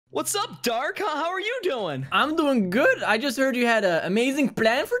What's up, Dark? How are you doing? I'm doing good. I just heard you had an amazing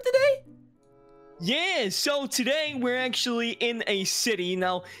plan for today. Yeah, so today we're actually in a city.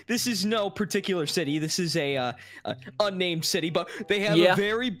 Now, this is no particular city. This is a unnamed city, but they have a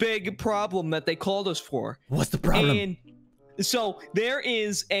very big problem that they called us for. What's the problem? And so there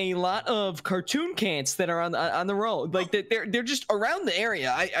is a lot of cartoon cats that are on the road. Like they're just around the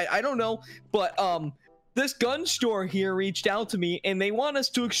area. I don't know, but this gun store here reached out to me and they want us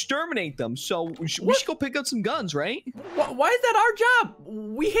to exterminate them. So we should go pick up some guns, right? Why is that our job?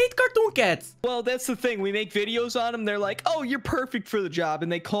 We hate cartoon cats. Well, that's the thing. We make videos on them. They're like, "Oh, you're perfect for the job,"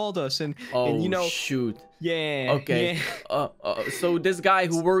 and they called us. And you know, shoot. Yeah. Okay. Yeah. So this guy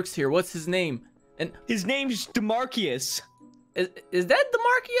who works here, what's his name? And his name's DeMarcius. Is that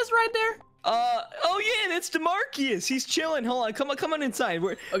DeMarcius right there? Oh yeah, that's DeMarcius. He's chilling. Hold on, come on inside.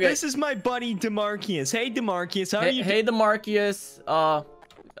 Okay. This is my buddy DeMarcius. Hey DeMarcius, how are you? Hey DeMarcius.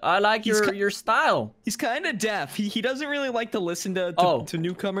 I like your style. He's kind of deaf. He doesn't really like to listen to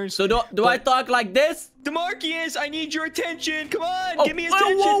newcomers. So do I talk like this? DeMarcius, I need your attention. Come on, give me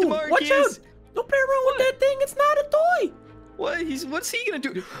attention, DeMarcius. Watch out! Don't play around with that thing. It's not a toy. What's he gonna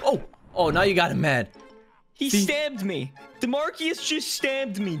do? Oh, now you got him mad. He stabbed me. DeMarcius just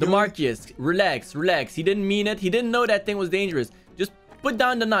stabbed me. Dude. DeMarcius, relax. He didn't mean it. He didn't know that thing was dangerous. Just put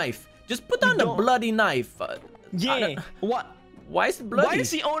down the knife. Just put down the bloody knife. Yeah. What? Why is it bloody? Why does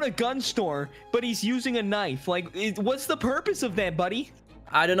he own a gun store, but he's using a knife? Like, what's the purpose of that, buddy?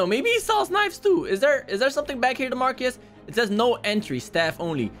 I don't know. Maybe he sells knives too. Is there something back here, DeMarcius? It says no entry, staff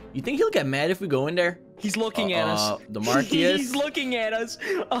only. You think he'll get mad if we go in there? He's looking at us. DeMarcius. He's looking at us.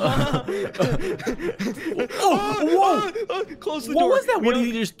 Close the door. What was that? What did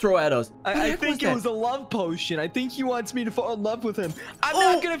he just throw at us? I think it was a love potion. I think he wants me to fall in love with him. I'm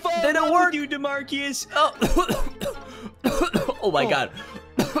not gonna fall in love with you, DeMarcius. Oh my God.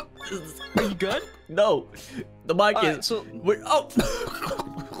 Are you good? No. DeMarcius.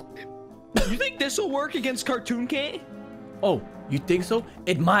 You think this will work against Cartoon Cat? Oh, you think so?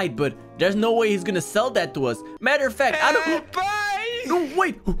 It might, but there's no way he's gonna sell that to us. Matter of fact, I don't. Bye! No,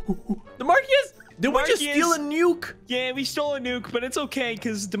 wait. DeMarcius? Did we just steal a nuke? Yeah, we stole a nuke, but it's okay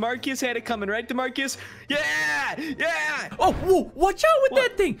because DeMarcius had it coming, right, DeMarcius? Yeah! Yeah! Oh, whoa, watch out with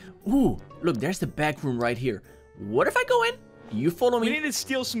that thing. Ooh, look, there's the back room right here. What if I go in? You follow me. We need to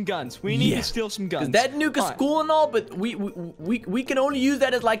steal some guns. We need to steal some guns. That nuke is cool and all, but we can only use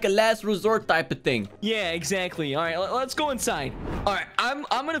that as like a last resort type of thing. Yeah, exactly. All right, let's go inside. All right, I'm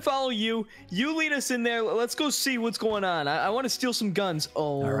gonna follow you. You lead us in there. Let's go see what's going on. I want to steal some guns.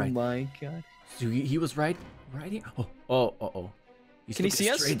 Oh my God. So he was right here. Oh. Can he see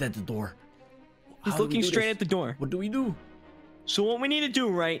us? Straight at the door. He's looking straight at the door. What do we do? So what we need to do,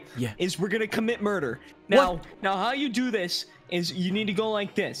 right, is we're gonna commit murder. Now how you do this is you need to go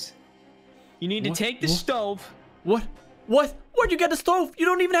like this. You need to take the stove. What? Where'd you get the stove? You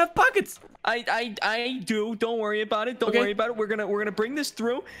don't even have pockets. I do. Don't worry about it. Don't worry about it. We're gonna bring this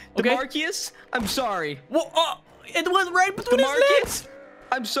through. DeMarcius, I'm sorry. Well, it was right between his legs.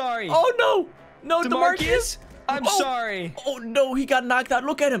 I'm sorry. Oh no, DeMarcius, I'm sorry. Oh no, he got knocked out.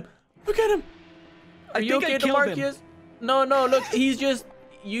 Look at him. Are you okay, DeMarcius? No, look, you just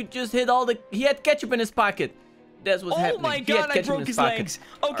hit he had ketchup in his pocket. That's what's happening. Oh my God, I broke his legs.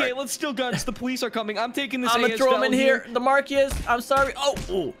 Okay, let's steal guns. The police are coming. I'm taking this. I'm gonna throw him in here. DeMarcius, I'm sorry. Oh.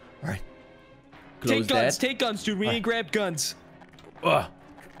 All right. Take guns, dude. We need to grab guns.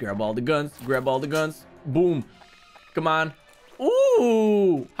 Grab all the guns. Boom. Come on.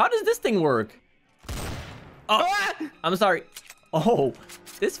 Ooh, how does this thing work? I'm sorry. Oh,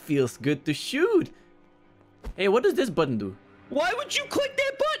 this feels good to shoot. Hey, what does this button do? Why would you click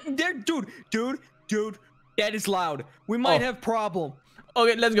that button there? Dude, that is loud. We might have problem.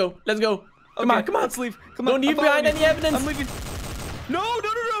 Okay, let's go. Come on. Let's leave. Come on. Don't leave behind any evidence. I'm leaving. No.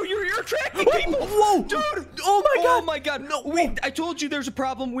 You're attracting people. Whoa. Dude. Oh my God. No, wait. I told you there's a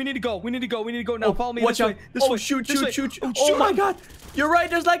problem. We need to go. Now follow me this way. This way. Shoot. Oh my God. You're right.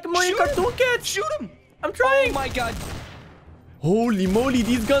 There's like a million cartoon cats. Shoot him. I'm trying. Oh my God. Holy moly.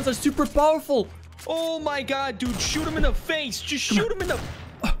 These guns are super powerful. Oh my God, dude. Shoot him in the face. Just shoot him in the...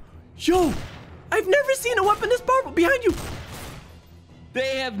 Yo, I've never seen a weapon this powerful. Behind you.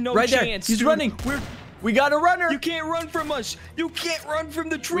 They have no chance. There. He's running. We got a runner. You can't run from us. You can't run from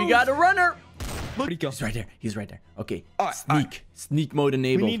the truth. We got a runner. Where'd he go? He's right there. Okay. All right, Sneak mode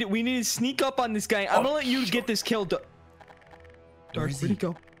enabled. We need to sneak up on this guy. I'm gonna let you get this kill. Dark, where'd he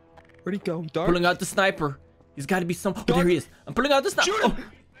go? Dark? Pulling out the sniper. He's got to be some... Oh, there he is. I'm pulling out the sniper. Shoot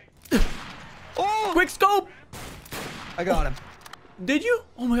him. Oh! Quick scope. I got him. Did you?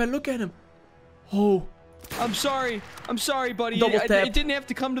 Oh my God, look at him. Oh, I'm sorry. I'm sorry, buddy. Double tap. It didn't have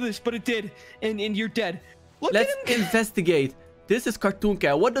to come to this, but it did. And you're dead. Let's investigate. This is Cartoon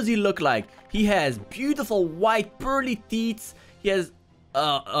Cat. What does he look like? He has beautiful white pearly teeth. He has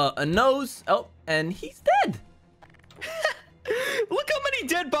a nose. Oh, and he's dead. Look how many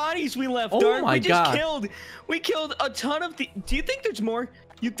dead bodies we left, Oh Dark. my God. We killed a ton of the... Do you think there's more?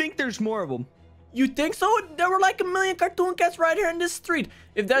 You think there's more of them? You think so? There were like 1 million cartoon cats right here in this street.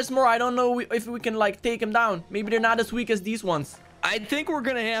 If there's more, I don't know if we can like take them down. Maybe they're not as weak as these ones. I think we're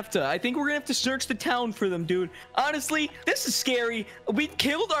gonna have to. I think we're gonna have to search the town for them, dude. Honestly, this is scary. We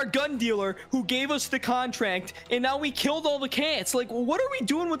killed our gun dealer who gave us the contract, and now we killed all the cats. Like, what are we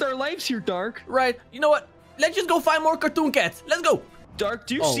doing with our lives here, Dark? Right. You know what? Let's just go find more cartoon cats. Let's go. Dark,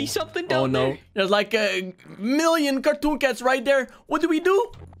 do you see something down there? Oh, no. There's like 1 million cartoon cats right there. What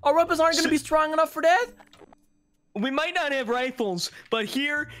do? Our weapons aren't going to be strong enough for that? We might not have rifles, but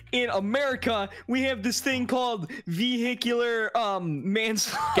here in America, we have this thing called vehicular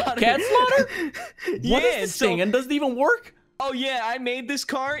manslaughter. Cat slaughter? What is this thing? And does it even work? Oh yeah, I made this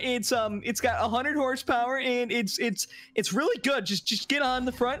car. It's got 100 horsepower and it's really good. Just get on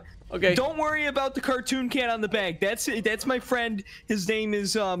the front. Okay. Don't worry about the cartoon cat on the back. That's my friend. His name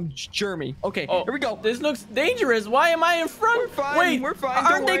is Jeremy. Okay, here we go. This looks dangerous. Why am I in front? We're fine. Wait, we're fine.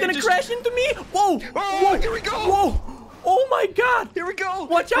 Aren't they gonna crash into me? Whoa! Oh, here we go. Whoa! Oh my God! Here we go.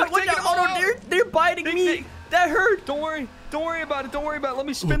 Watch out! Watch out! Oh no, they're biting me. That hurt. Don't worry. Don't worry about it. Don't worry about it. Let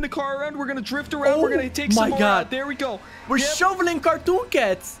me spin the car around. We're gonna drift around. We're gonna take some more out. There we go. We're shoveling cartoon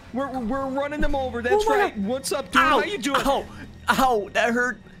cats. We're running them over. That's right. What's up, dude? How you doing? Ow! Ow! That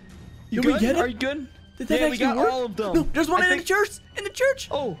hurt. You Did good? we get it? Are you good? Did that actually we got work? all of them. No, there's one in the church. In the church.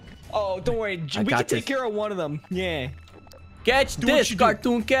 Oh, don't worry. We can take care of one of them. Yeah. Catch this,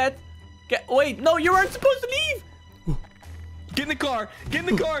 cartoon cat. Wait, no, you weren't supposed to leave. Get in the car. Get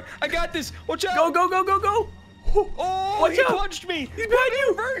in the car. I got this. Watch out. Go, go, go, go, go. Oh, watch he out. punched me. He's behind you.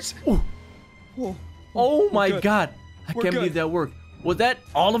 Reverse. Oh my God. I can't believe that worked. Was that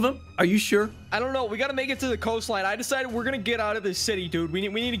all of them? Are you sure? I don't know. We got to make it to the coastline. I decided we're going to get out of this city, dude. We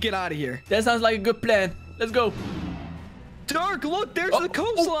need to get out of here. That sounds like a good plan. Let's go. Dark, look. There's the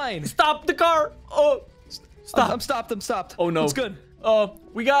coastline. Stop the car. Oh, stop. I'm stopped. I'm stopped. Oh, no. It's good.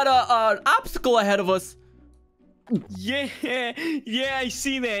 We got an obstacle ahead of us. Yeah, I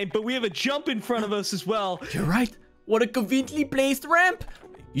see that. But we have a jump in front of us as well. You're right. What a conveniently placed ramp.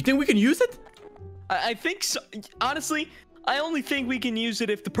 You think we can use it? I think so. Honestly, I only think we can use it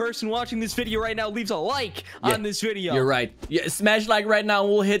if the person watching this video right now leaves a like on this video. You're right. Yeah, smash like right now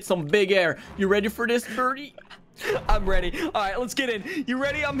and we'll hit some big air. You ready for this, birdie? I'm ready. All right, let's get in. You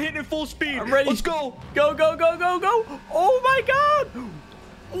ready? I'm hitting at full speed. I'm ready. Let's go. Go, go, go, go, go. Oh my God.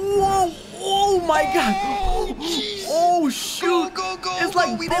 Whoa. Oh my God. Oh, shoot. Go, go, it's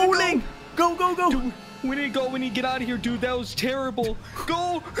like bowling. Go, go, go. Dude, we need to go. We need to get out of here, dude. That was terrible.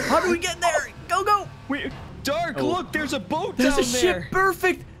 Go. How do we get there? Go, go. Dark, look. There's a boat down there. There's a ship.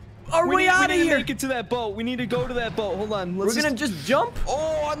 Perfect. Our way out of here. We need to make it to that boat. We need to go to that boat. Hold on. We're going to just jump?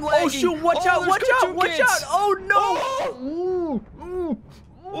 Oh, I'm lagging. Oh, shoot. Watch out. Watch out. Watch out. Oh, no.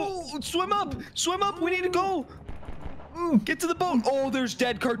 Oh, swim up. Swim up. We need to go. Get to the boat. Oh, there's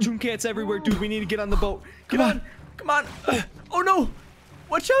dead cartoon cats everywhere, dude. We need to get on the boat. Come on. Come on. Oh, no.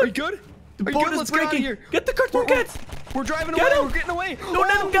 Watch out. Are you good? The boat is breaking. Get the cartoon cats. We're driving away. We're getting away. Don't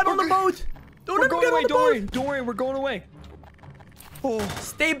let them get on the boat. Don't let them get on the boat. Don't worry. We're going away. Oh.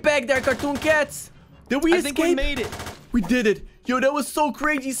 Stay back there, cartoon cats. Did we escape? I think we made it. We did it. Yo, that was so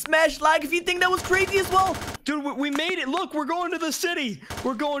crazy. Smash like if you think that was crazy as well. Dude, we made it. Look, we're going to the city.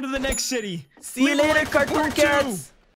 We're going to the next city. See you later, cartoon cats.